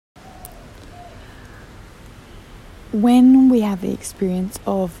When we have the experience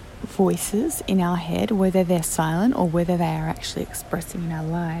of voices in our head, whether they're silent or whether they are actually expressing in our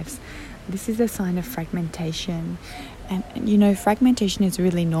lives, this is a sign of fragmentation. And fragmentation is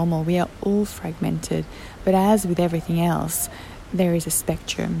really normal. We are all fragmented, but as with everything else, there is a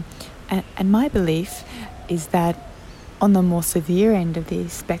spectrum. And my belief is that on the more severe end of the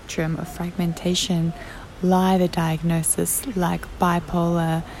spectrum of fragmentation lie the diagnoses like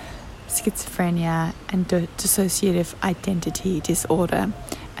bipolar, schizophrenia, and dissociative identity disorder.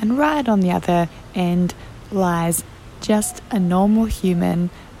 And right on the other end lies just a normal human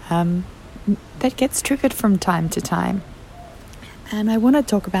that gets triggered from time to time. And I want to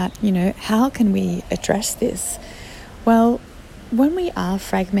talk about, how can we address this? Well, when we are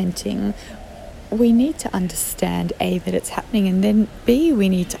fragmenting, we need to understand, A, that it's happening, and then B, we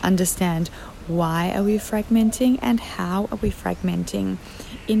need to understand why are we fragmenting and how are we fragmenting.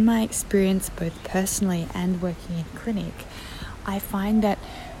 In my experience, both personally and working in clinic, I find that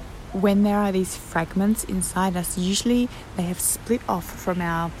when there are these fragments inside us, usually they have split off from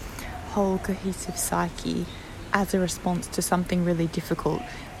our whole cohesive psyche as a response to something really difficult.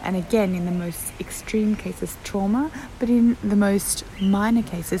 And again, in the most extreme cases, trauma, but in the most minor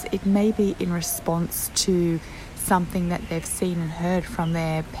cases, it may be in response to something that they've seen and heard from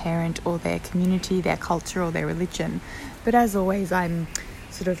their parent or their community, their culture or their religion. But as always, I'm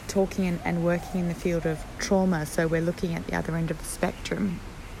sort of talking and working in the field of trauma, so we're looking at the other end of the spectrum.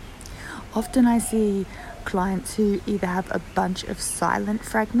 Often I see clients who either have a bunch of silent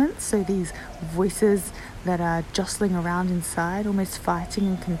fragments, so these voices that are jostling around inside, almost fighting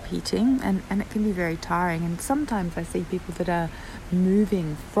and competing, and it can be very tiring. And sometimes I see people that are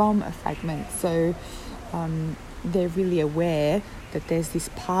moving from a fragment, so they're really aware that there's this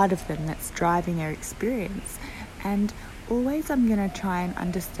part of them that's driving their experience. And always I'm going to try and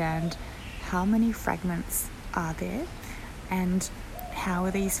understand how many fragments are there and how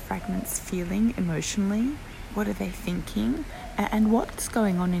are these fragments feeling emotionally, what are they thinking, and what's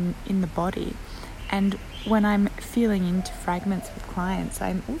going on in the body. And when I'm feeling into fragments with clients,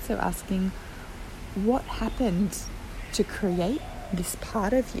 I'm also asking what happened to create this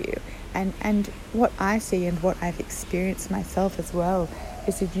part of you. And what I see and what I've experienced myself as well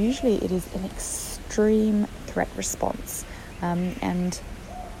is that usually it is an extreme threat response. And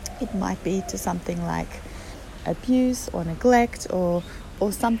it might be to something like abuse or neglect or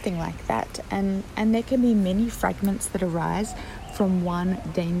something like that. And there can be many fragments that arise from one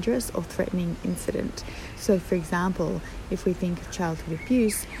dangerous or threatening incident. So for example, if we think of childhood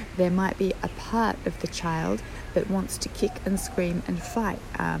abuse, there might be a part of the child that wants to kick and scream and fight,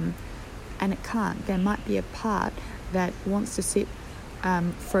 and it can't. There might be a part that wants to sit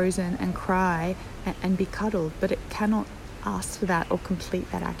frozen and cry and be cuddled, but it cannot ask for that or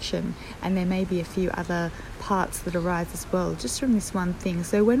complete that action. And there may be a few other parts that arise as well, just from this one thing.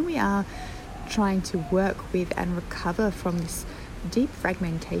 So when we are trying to work with and recover from this deep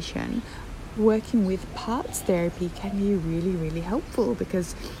fragmentation, working with parts therapy can be really, really helpful,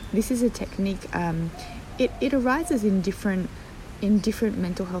 because this is a technique. It arises in different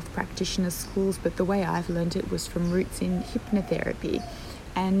mental health practitioners' schools, but the way I've learned it was from roots in hypnotherapy.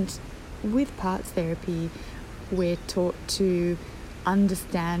 And with parts therapy, we're taught to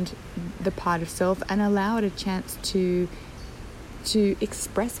understand the part of self and allow it a chance to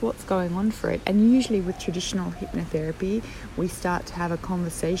express what's going on for it. And usually with traditional hypnotherapy, we start to have a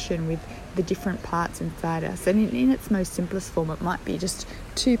conversation with the different parts inside us. And in its most simplest form, it might be just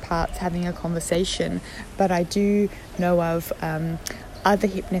two parts having a conversation. But I do know of other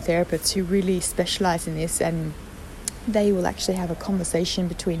hypnotherapists who really specialize in this, and they will actually have a conversation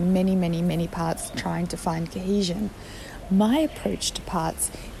between many, many, many parts trying to find cohesion. My approach to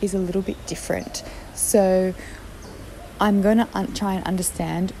parts is a little bit different. So I'm going to try and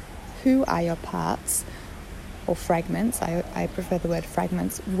understand who are your parts or fragments. I prefer the word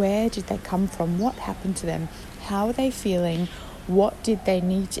fragments. Where did they come from? What happened to them? How are they feeling? What did they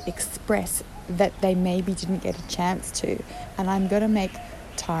need to express that they maybe didn't get a chance to? And I'm going to make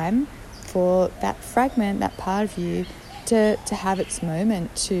time for that fragment, that part of you, to have its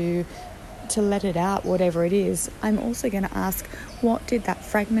moment, to let it out, whatever it is. I'm also going to ask, what did that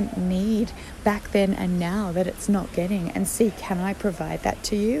fragment need back then and now that it's not getting? And see, can I provide that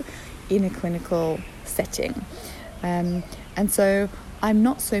to you in a clinical setting? And so I'm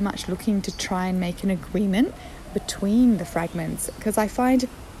not so much looking to try and make an agreement between the fragments, because I find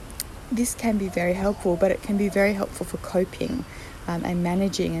this can be very helpful, but it can be very helpful for coping and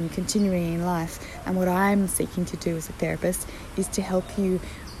managing and continuing in life. And what I'm seeking to do as a therapist is to help you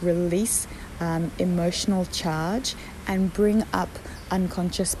release emotional charge and bring up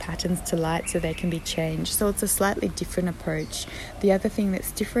unconscious patterns to light so they can be changed. So it's a slightly different approach. The other thing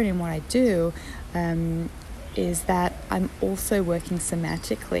that's different in what I do is that I'm also working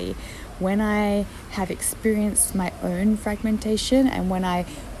somatically. When I have experienced my own fragmentation and when I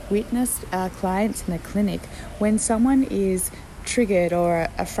witness clients in the clinic, when someone is triggered or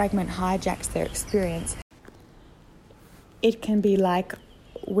a fragment hijacks their experience, it can be like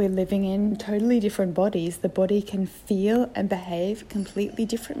we're living in totally different bodies. The body can feel and behave completely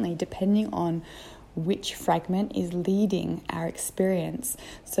differently depending on which fragment is leading our experience.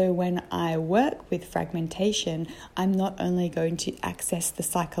 So when I work with fragmentation, I'm not only going to access the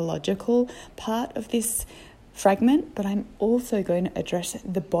psychological part of this fragment, but I'm also going to address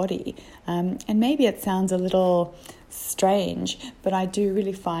the body. And maybe it sounds a little strange, but I do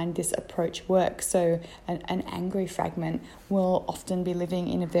really find this approach works. So an angry fragment will often be living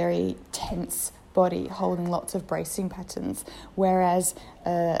in a very tense body, holding lots of bracing patterns, whereas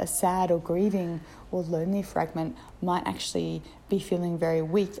a sad or grieving or lonely fragment might actually be feeling very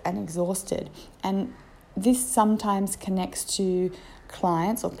weak and exhausted. And this sometimes connects to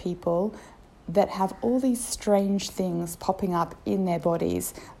clients or people that have all these strange things popping up in their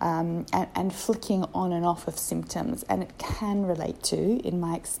bodies and flicking on and off of symptoms. And it can relate to, in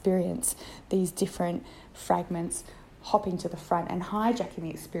my experience, these different fragments hopping to the front and hijacking the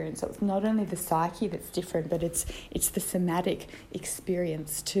experience. So it's not only the psyche that's different, but it's the somatic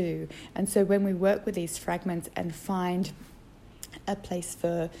experience too. And so when we work with these fragments and find a place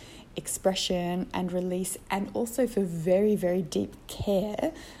for expression and release, and also for very, very deep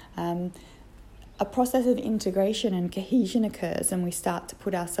care, a process of integration and cohesion occurs, and we start to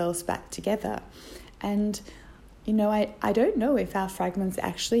put ourselves back together. And, I don't know if our fragments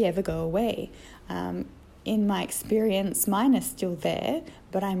actually ever go away. In my experience, mine are still there,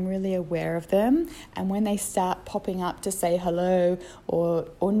 but I'm really aware of them. And when they start popping up to say hello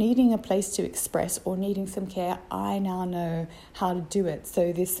or needing a place to express or needing some care, I now know how to do it.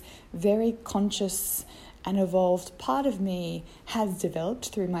 So this very conscious and evolved part of me has developed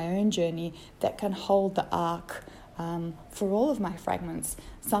through my own journey that can hold the arc for all of my fragments,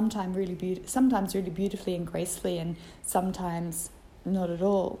 sometimes really beautifully and gracefully, and sometimes not at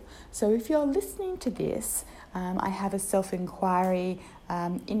all. So if you're listening to this, I have a self-inquiry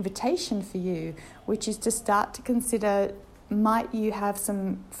invitation for you, which is to start to consider, might you have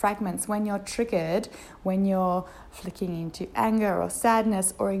some fragments when you're triggered, when you're flicking into anger or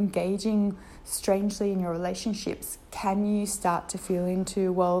sadness or engaging strangely in your relationships? Can you start to feel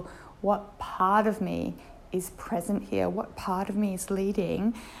into, well, what part of me is present here? What part of me is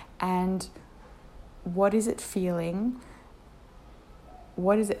leading? And what is it feeling?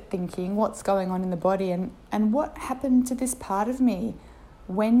 What is it thinking? What's going on in the body? And what happened to this part of me?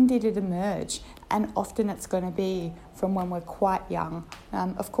 When did it emerge? And often it's going to be from when we're quite young.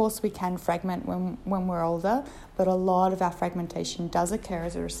 Of course, we can fragment when we're older, but a lot of our fragmentation does occur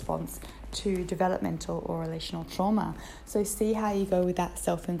as a response to developmental or relational trauma. So see how you go with that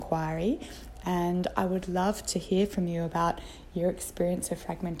self-inquiry. And I would love to hear from you about your experience of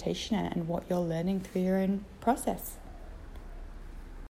fragmentation and what you're learning through your own process.